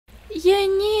Я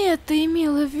не это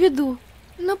имела в виду,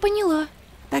 но поняла.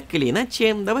 Так или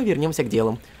иначе, давай вернемся к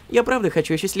делу. Я правда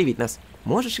хочу осчастливить нас.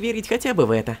 Можешь верить хотя бы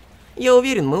в это. Я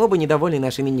уверен, мы оба недовольны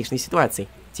нашей нынешней ситуацией.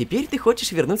 Теперь ты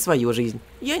хочешь вернуть свою жизнь.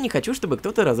 Я не хочу, чтобы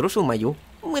кто-то разрушил мою.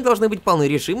 Мы должны быть полны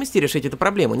решимости решить эту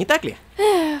проблему, не так ли?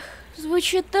 Эх,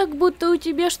 звучит так, будто у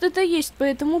тебя что-то есть по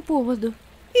этому поводу.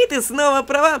 И ты снова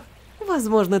права.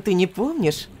 Возможно, ты не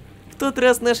помнишь. В тот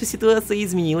раз наша ситуация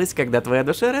изменилась, когда твоя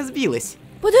душа разбилась.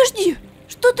 Подожди,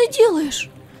 что ты делаешь?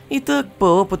 Итак, по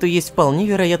опыту есть вполне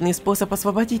вероятный способ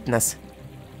освободить нас.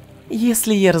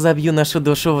 Если я разобью нашу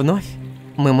душу вновь,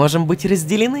 мы можем быть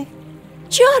разделены.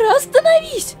 Чара,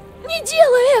 остановись! Не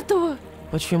делай этого!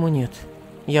 Почему нет?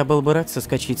 Я был бы рад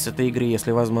соскочить с этой игры, если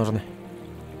возможно.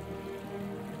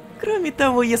 Кроме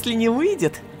того, если не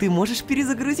выйдет, ты можешь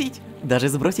перезагрузить. Даже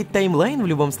сбросить таймлайн в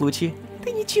любом случае.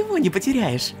 Ты ничего не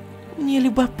потеряешь. Мне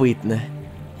любопытно.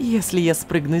 Если я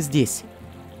спрыгну здесь,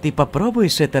 ты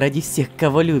попробуешь это ради всех,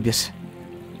 кого любишь?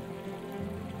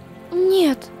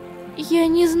 Нет, я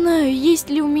не знаю,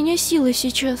 есть ли у меня сила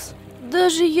сейчас.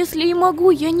 Даже если и могу,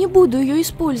 я не буду ее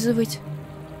использовать.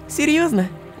 Серьезно?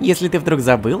 Если ты вдруг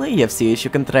забыла, я все еще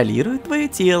контролирую твое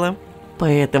тело.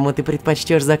 Поэтому ты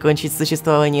предпочтешь закончить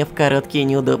существование в короткий и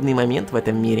неудобный момент в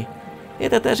этом мире.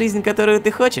 Это та жизнь, которую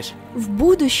ты хочешь? В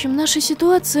будущем наша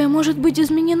ситуация может быть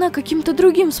изменена каким-то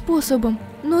другим способом,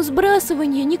 но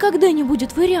сбрасывание никогда не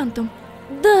будет вариантом.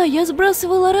 Да, я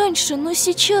сбрасывала раньше, но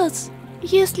сейчас...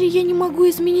 Если я не могу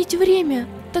изменить время,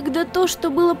 тогда то,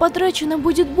 что было потрачено,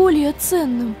 будет более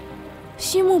ценным.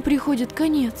 Всему приходит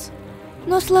конец.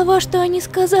 Но слова, что они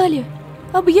сказали,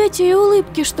 объятия и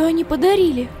улыбки, что они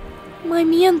подарили,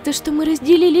 моменты, что мы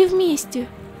разделили вместе,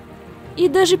 и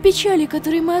даже печали,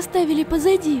 которые мы оставили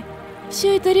позади,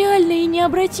 все это реально и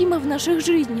необратимо в наших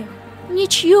жизнях.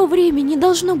 Ничье время не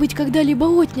должно быть когда-либо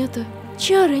отнято.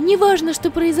 Чара, неважно, что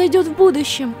произойдет в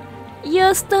будущем, я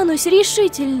останусь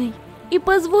решительной и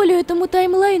позволю этому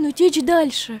таймлайну течь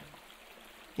дальше.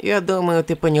 Я думаю,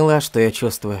 ты поняла, что я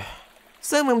чувствую. В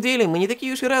самом деле, мы не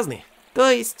такие уж и разные. То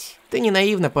есть, ты не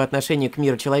наивна по отношению к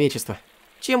миру человечества.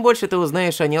 Чем больше ты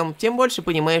узнаешь о нем, тем больше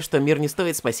понимаешь, что мир не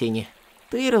стоит спасения.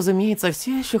 Ты, разумеется,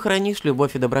 все еще хранишь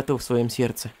любовь и доброту в своем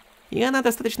сердце. И она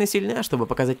достаточно сильна, чтобы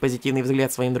показать позитивный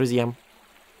взгляд своим друзьям.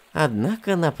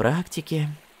 Однако на практике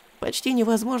почти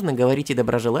невозможно говорить и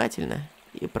доброжелательно,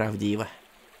 и правдиво.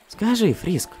 Скажи,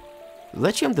 Фриск,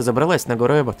 зачем ты забралась на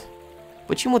гору Эббот?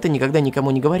 Почему ты никогда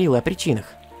никому не говорила о причинах?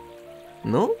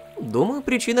 Ну, думаю,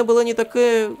 причина была не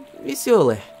такая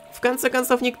веселая. В конце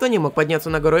концов, никто не мог подняться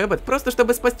на гору Эббот, просто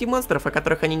чтобы спасти монстров, о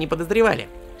которых они не подозревали.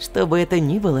 Что бы это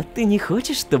ни было, ты не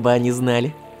хочешь, чтобы они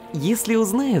знали? Если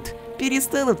узнают,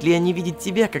 перестанут ли они видеть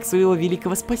тебя как своего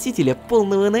великого спасителя,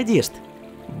 полного надежд?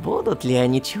 Будут ли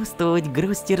они чувствовать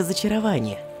грусть и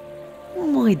разочарование?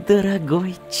 Мой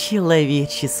дорогой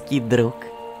человеческий друг,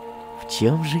 в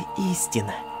чем же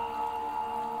истина?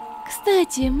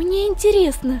 Кстати, мне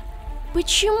интересно,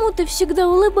 почему ты всегда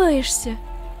улыбаешься?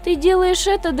 Ты делаешь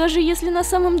это, даже если на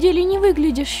самом деле не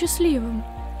выглядишь счастливым.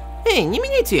 Эй, не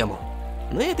меняй тему.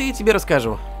 Но это я тебе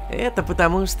расскажу. Это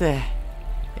потому что...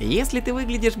 Если ты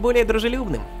выглядишь более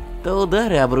дружелюбным, то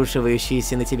удары,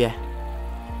 обрушивающиеся на тебя,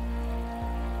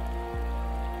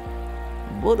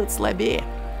 будут слабее.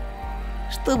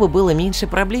 Чтобы было меньше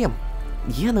проблем,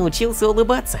 я научился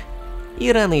улыбаться.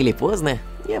 И рано или поздно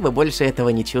я бы больше этого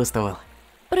не чувствовал.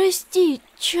 Прости,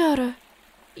 Чара.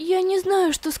 Я не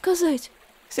знаю, что сказать.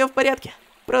 Все в порядке.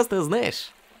 Просто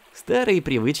знаешь, старые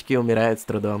привычки умирают с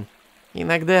трудом.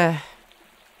 Иногда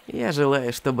я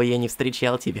желаю, чтобы я не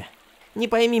встречал тебя. Не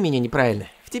пойми меня неправильно.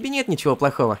 В тебе нет ничего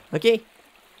плохого, окей?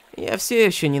 Я все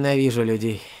еще ненавижу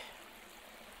людей.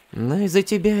 Но из-за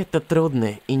тебя это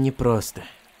трудно и непросто.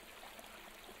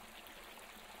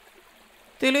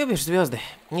 Ты любишь звезды,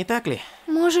 не так ли?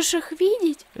 Можешь их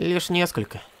видеть? Лишь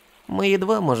несколько. Мы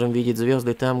едва можем видеть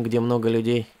звезды там, где много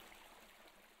людей.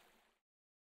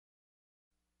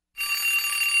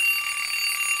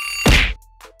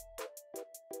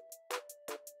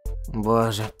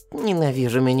 Боже,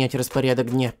 ненавижу менять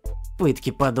распорядок дня. Пытки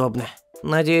подобно.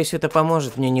 Надеюсь, это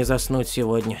поможет мне не заснуть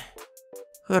сегодня.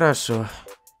 Хорошо.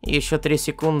 Еще 3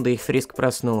 секунды, и Фриск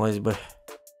проснулась бы.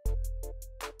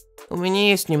 У меня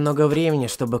есть немного времени,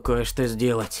 чтобы кое-что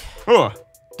сделать. О,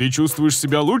 ты чувствуешь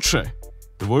себя лучше?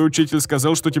 Твой учитель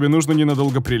сказал, что тебе нужно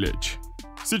ненадолго прилечь.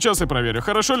 Сейчас я проверю,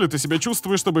 хорошо ли ты себя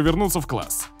чувствуешь, чтобы вернуться в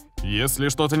класс. Если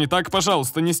что-то не так,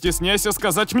 пожалуйста, не стесняйся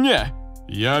сказать мне.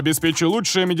 Я обеспечу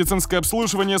лучшее медицинское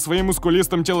обслуживание своим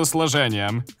мускулистым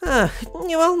телосложением. Ах,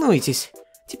 не волнуйтесь.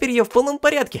 Теперь я в полном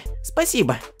порядке.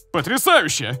 Спасибо.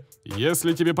 Потрясающе!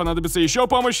 Если тебе понадобится еще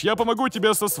помощь, я помогу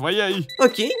тебе со своей...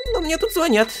 Окей, но мне тут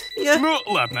звонят. Ну,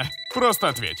 ладно, просто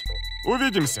ответь.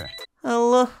 Увидимся.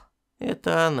 Алло,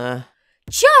 это она.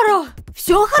 Чаро,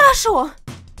 все хорошо?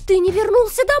 Ты не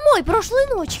вернулся домой прошлой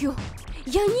ночью.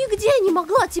 Я нигде не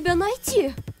могла тебя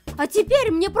найти. А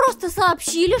теперь мне просто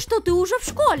сообщили, что ты уже в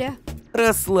школе.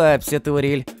 Расслабься,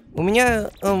 Турель.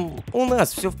 У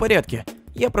нас все в порядке.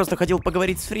 Я просто хотел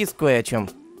поговорить с Фриск кое о чем.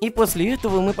 И после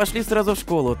этого мы пошли сразу в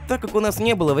школу, так как у нас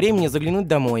не было времени заглянуть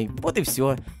домой. Вот и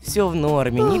все. Все в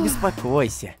норме, не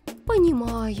беспокойся.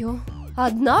 Понимаю.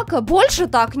 Однако больше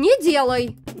так не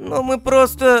делай. Но мы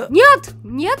просто... Нет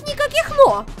никаких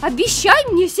 «но». Обещай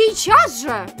мне сейчас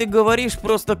же. Ты говоришь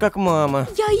просто как мама.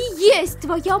 Я и есть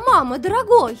твоя мама,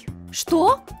 дорогой.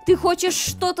 Что? Ты хочешь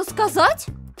что-то сказать?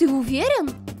 Ты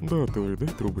уверен? Да, Тори, дай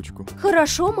трубочку.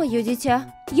 Хорошо, мое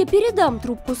дитя. Я передам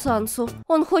трубку Сансу.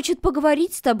 Он хочет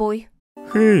поговорить с тобой.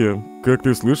 Хея, как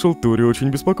ты слышал, Тори очень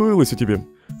беспокоилась о тебе.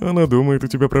 Она думает, у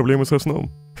тебя проблемы со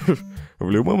сном. В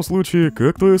любом случае,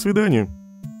 как твое свидание?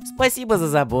 Спасибо за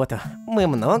заботу. Мы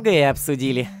многое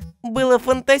обсудили. Было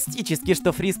фантастически,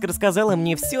 что Фриск рассказала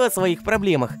мне все о своих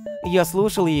проблемах. Я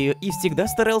слушал ее и всегда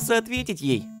старался ответить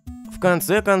ей. В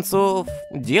конце концов,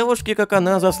 девушки, как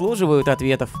она, заслуживают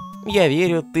ответов. Я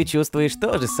верю, ты чувствуешь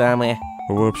то же самое.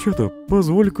 Вообще-то,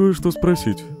 позволь кое-что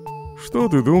спросить. Что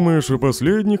ты думаешь о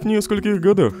последних нескольких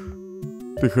годах?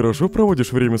 Ты хорошо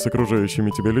проводишь время с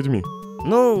окружающими тебя людьми?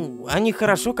 Ну, они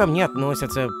хорошо ко мне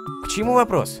относятся. К чему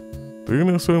вопрос? Ты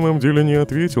на самом деле не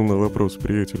ответил на вопрос,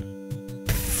 приятель.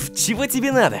 Чего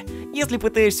тебе надо? Если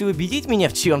пытаешься убедить меня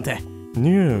в чем-то?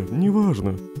 Не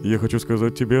важно. Я хочу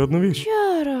сказать тебе одну вещь.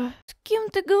 Чаро, с кем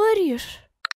ты говоришь?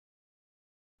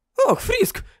 Ох,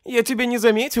 Фриск, я тебя не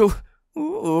заметил.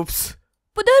 Упс.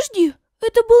 Подожди,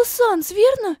 это был Санс,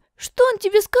 верно? Что он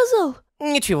тебе сказал?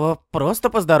 Ничего, просто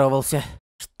поздоровался.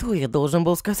 Что я должен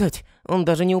был сказать? Он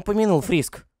даже не упомянул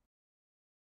Фриск.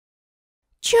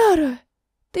 Чаро,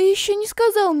 ты еще не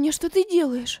сказал мне, что ты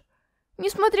делаешь.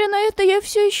 Несмотря на это, я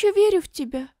все еще верю в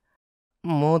тебя.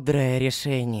 Мудрое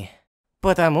решение.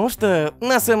 Потому что,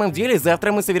 на самом деле,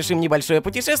 завтра мы совершим небольшое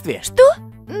путешествие. Что?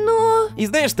 Но... И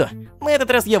знаешь что? На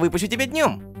этот раз я выпущу тебя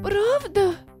днем.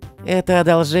 Правда? Это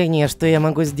одолжение, что я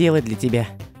могу сделать для тебя.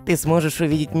 Ты сможешь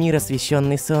увидеть мир,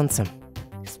 освещенный солнцем.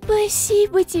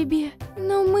 Спасибо тебе.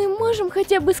 Но мы можем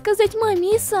хотя бы сказать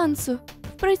маме и Сансу.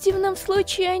 В противном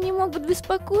случае они могут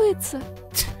беспокоиться.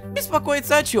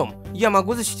 Беспокоиться о чем? Я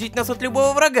могу защитить нас от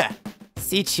любого врага.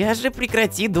 Сейчас же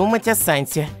прекрати думать о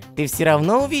Сансе. Ты все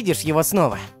равно увидишь его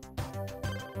снова.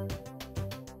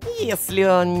 Если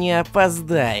он не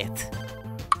опоздает.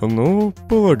 Ну,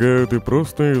 полагаю, ты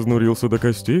просто изнурился до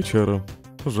костей, Чаро.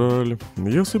 Жаль,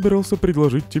 я собирался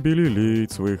предложить тебе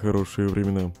лелеять свои хорошие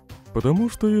времена. Потому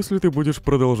что если ты будешь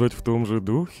продолжать в том же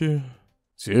духе,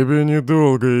 тебе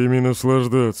недолго ими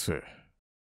наслаждаться.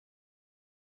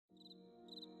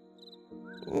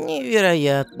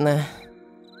 Невероятно.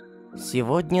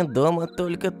 Сегодня дома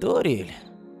только Ториль.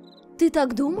 Ты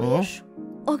так думаешь?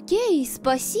 Окей,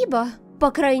 спасибо.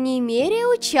 По крайней мере,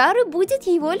 у Чары будет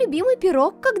его любимый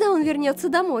пирог, когда он вернется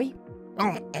домой.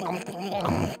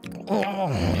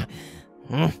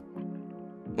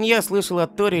 Я слышал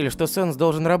от Ториль, что Санс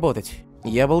должен работать.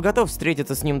 Я был готов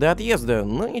встретиться с ним до отъезда,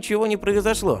 но ничего не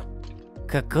произошло.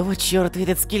 Какого черта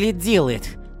этот скелет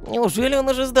делает? Неужели он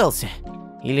уже сдался?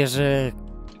 Или же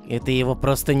это его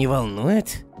просто не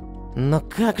волнует? Но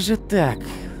как же так?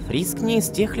 Фриск не из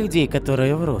тех людей,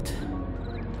 которые врут.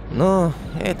 Но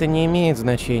это не имеет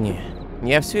значения.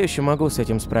 Я все еще могу с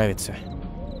этим справиться.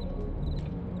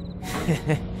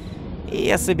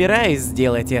 Я собираюсь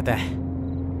сделать это.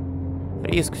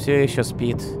 Фриск все еще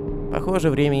спит. Похоже,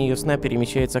 время ее сна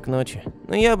перемещается к ночи.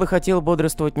 Но я бы хотел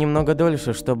бодрствовать немного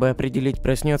дольше, чтобы определить,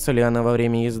 проснется ли она во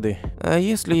время езды. А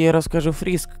если я расскажу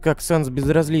Фриск, как Санс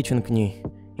безразличен к ней?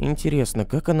 Интересно,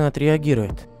 как она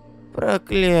отреагирует?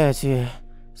 Проклятие.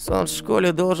 Санс в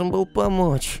школе должен был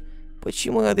помочь.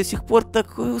 Почему я до сих пор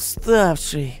такой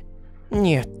уставший?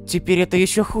 Нет, теперь это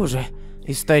еще хуже.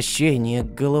 Истощение,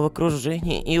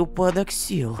 головокружение и упадок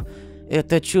сил.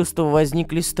 Это чувство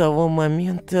возникли с того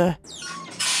момента...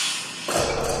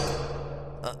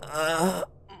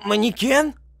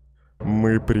 Манекен?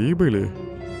 Мы прибыли.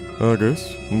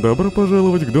 Агась, добро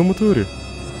пожаловать к дому Тори.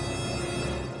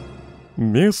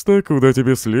 Место, куда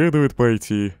тебе следует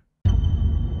пойти.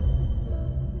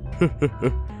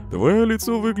 Твое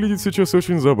лицо выглядит сейчас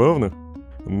очень забавно.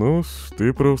 Ну,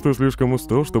 ты просто слишком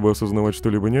устал, чтобы осознавать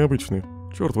что-либо необычное.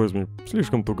 Черт возьми,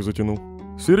 слишком туго затянул.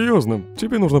 Серьезно,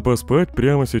 тебе нужно поспать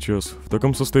прямо сейчас. В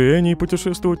таком состоянии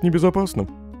путешествовать небезопасно.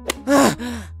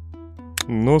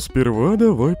 Но сперва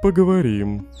давай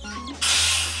поговорим.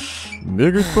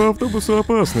 Бегать по автобусу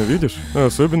опасно, видишь?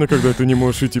 Особенно, когда ты не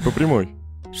можешь идти по прямой.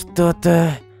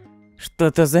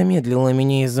 Что-то замедлило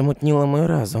меня и замутнило мой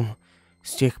разум.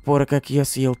 С тех пор, как я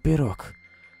съел пирог.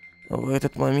 В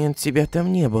этот момент тебя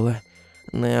там не было.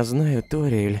 Но я знаю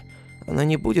Ториэль. Она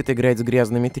не будет играть с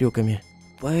грязными трюками.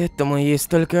 Поэтому есть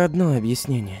только одно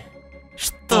объяснение.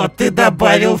 Что ты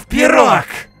добавил в пирог?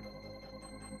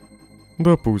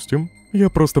 Допустим. Я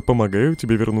просто помогаю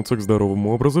тебе вернуться к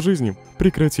здоровому образу жизни.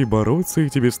 Прекрати бороться, и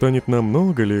тебе станет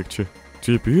намного легче.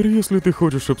 Теперь, если ты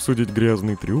хочешь обсудить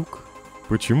грязный трюк,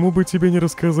 почему бы тебе не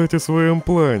рассказать о своем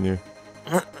плане?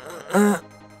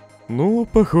 Ну,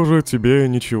 похоже, от тебя я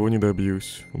ничего не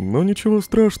добьюсь. Но ничего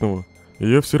страшного.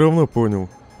 Я все равно понял.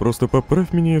 Просто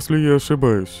поправь меня, если я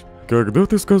ошибаюсь. Когда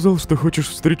ты сказал, что хочешь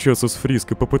встречаться с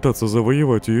Фриск и попытаться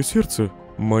завоевать ее сердце,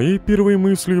 моей первой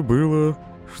мыслью было...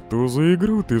 Что за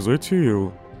игру ты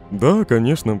затеял? Да,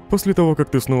 конечно, после того, как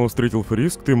ты снова встретил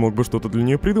Фриск, ты мог бы что-то для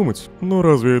нее придумать. Но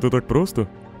разве это так просто?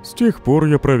 С тех пор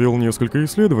я провел несколько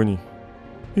исследований.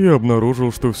 И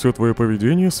обнаружил, что все твое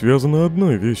поведение связано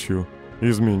одной вещью –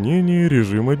 изменение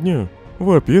режима дня.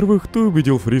 Во-первых, ты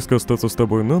убедил Фриск остаться с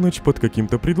тобой на ночь под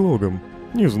каким-то предлогом.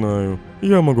 Не знаю,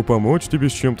 я могу помочь тебе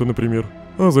с чем-то, например.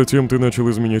 А затем ты начал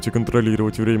изменять и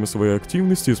контролировать время своей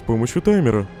активности с помощью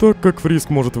таймера. Так как Фриск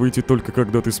может выйти только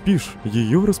когда ты спишь,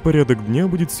 ее распорядок дня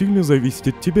будет сильно зависеть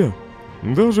от тебя.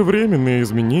 Даже временное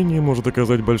изменение может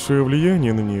оказать большое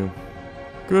влияние на нее.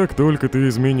 Как только ты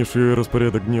изменишь ее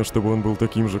распорядок дня, чтобы он был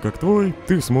таким же, как твой,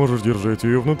 ты сможешь держать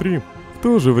ее внутри. В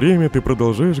то же время ты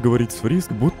продолжаешь говорить с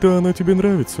Фриск, будто она тебе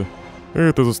нравится.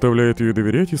 Это заставляет ее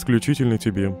доверять исключительно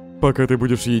тебе, пока ты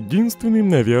будешь единственным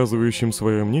навязывающим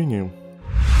свое мнение.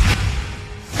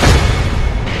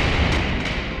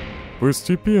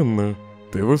 Постепенно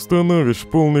ты восстановишь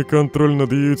полный контроль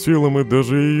над ее телом и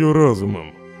даже ее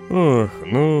разумом. Ах,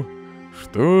 ну,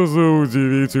 что за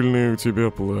удивительный у тебя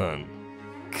план.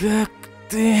 Как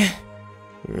ты...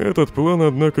 Этот план,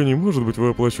 однако, не может быть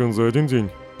воплощен за один день,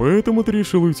 поэтому ты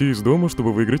решил уйти из дома,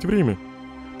 чтобы выиграть время.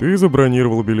 Ты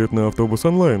забронировал билет на автобус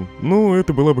онлайн, ну,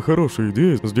 это была бы хорошая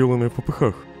идея, сделанная в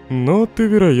попыхах. Но ты,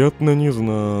 вероятно, не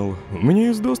знал. У меня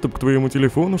есть доступ к твоему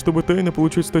телефону, чтобы тайно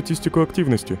получить статистику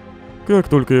активности. Как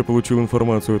только я получил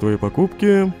информацию о твоей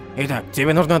покупке... Итак,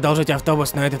 тебе нужно одолжить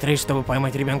автобус на этот рейс, чтобы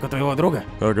поймать ребенка твоего друга?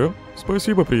 Ага,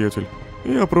 спасибо, приятель.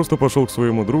 Я просто пошел к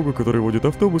своему другу, который водит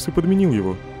автобус, и подменил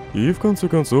его. И в конце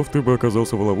концов ты бы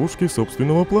оказался в ловушке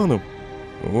собственного плана.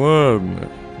 Ладно,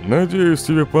 надеюсь,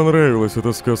 тебе понравилась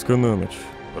эта сказка на ночь.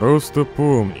 Просто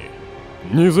помни,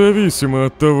 независимо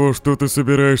от того, что ты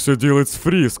собираешься делать с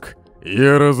Фриск,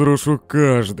 я разрушу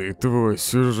каждый твой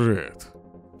сюжет.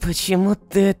 Почему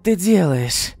ты это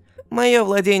делаешь? Мое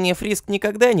владение Фриск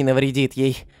никогда не навредит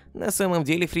ей. На самом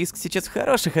деле Фриск сейчас в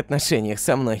хороших отношениях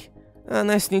со мной.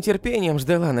 Она с нетерпением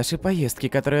ждала нашей поездки,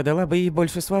 которая дала бы ей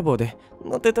больше свободы.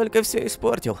 Но ты только все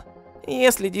испортил.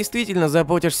 Если действительно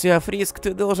заботишься о Фриск,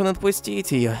 ты должен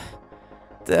отпустить ее.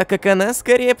 Так как она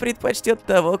скорее предпочтет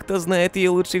того, кто знает ее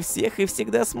лучше всех и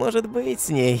всегда сможет быть с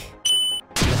ней.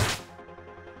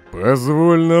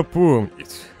 Позволь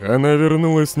напомнить, она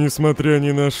вернулась несмотря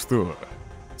ни на что.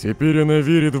 Теперь она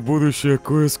верит в будущее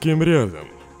кое с кем рядом.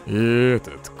 И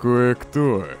этот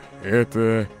кое-кто –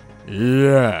 это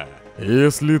я.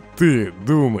 Если ты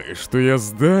думаешь, что я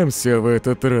сдамся в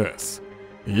этот раз,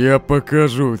 я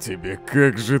покажу тебе,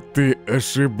 как же ты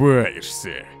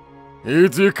ошибаешься.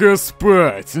 Иди-ка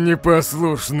спать,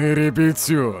 непослушный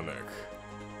ребятенок.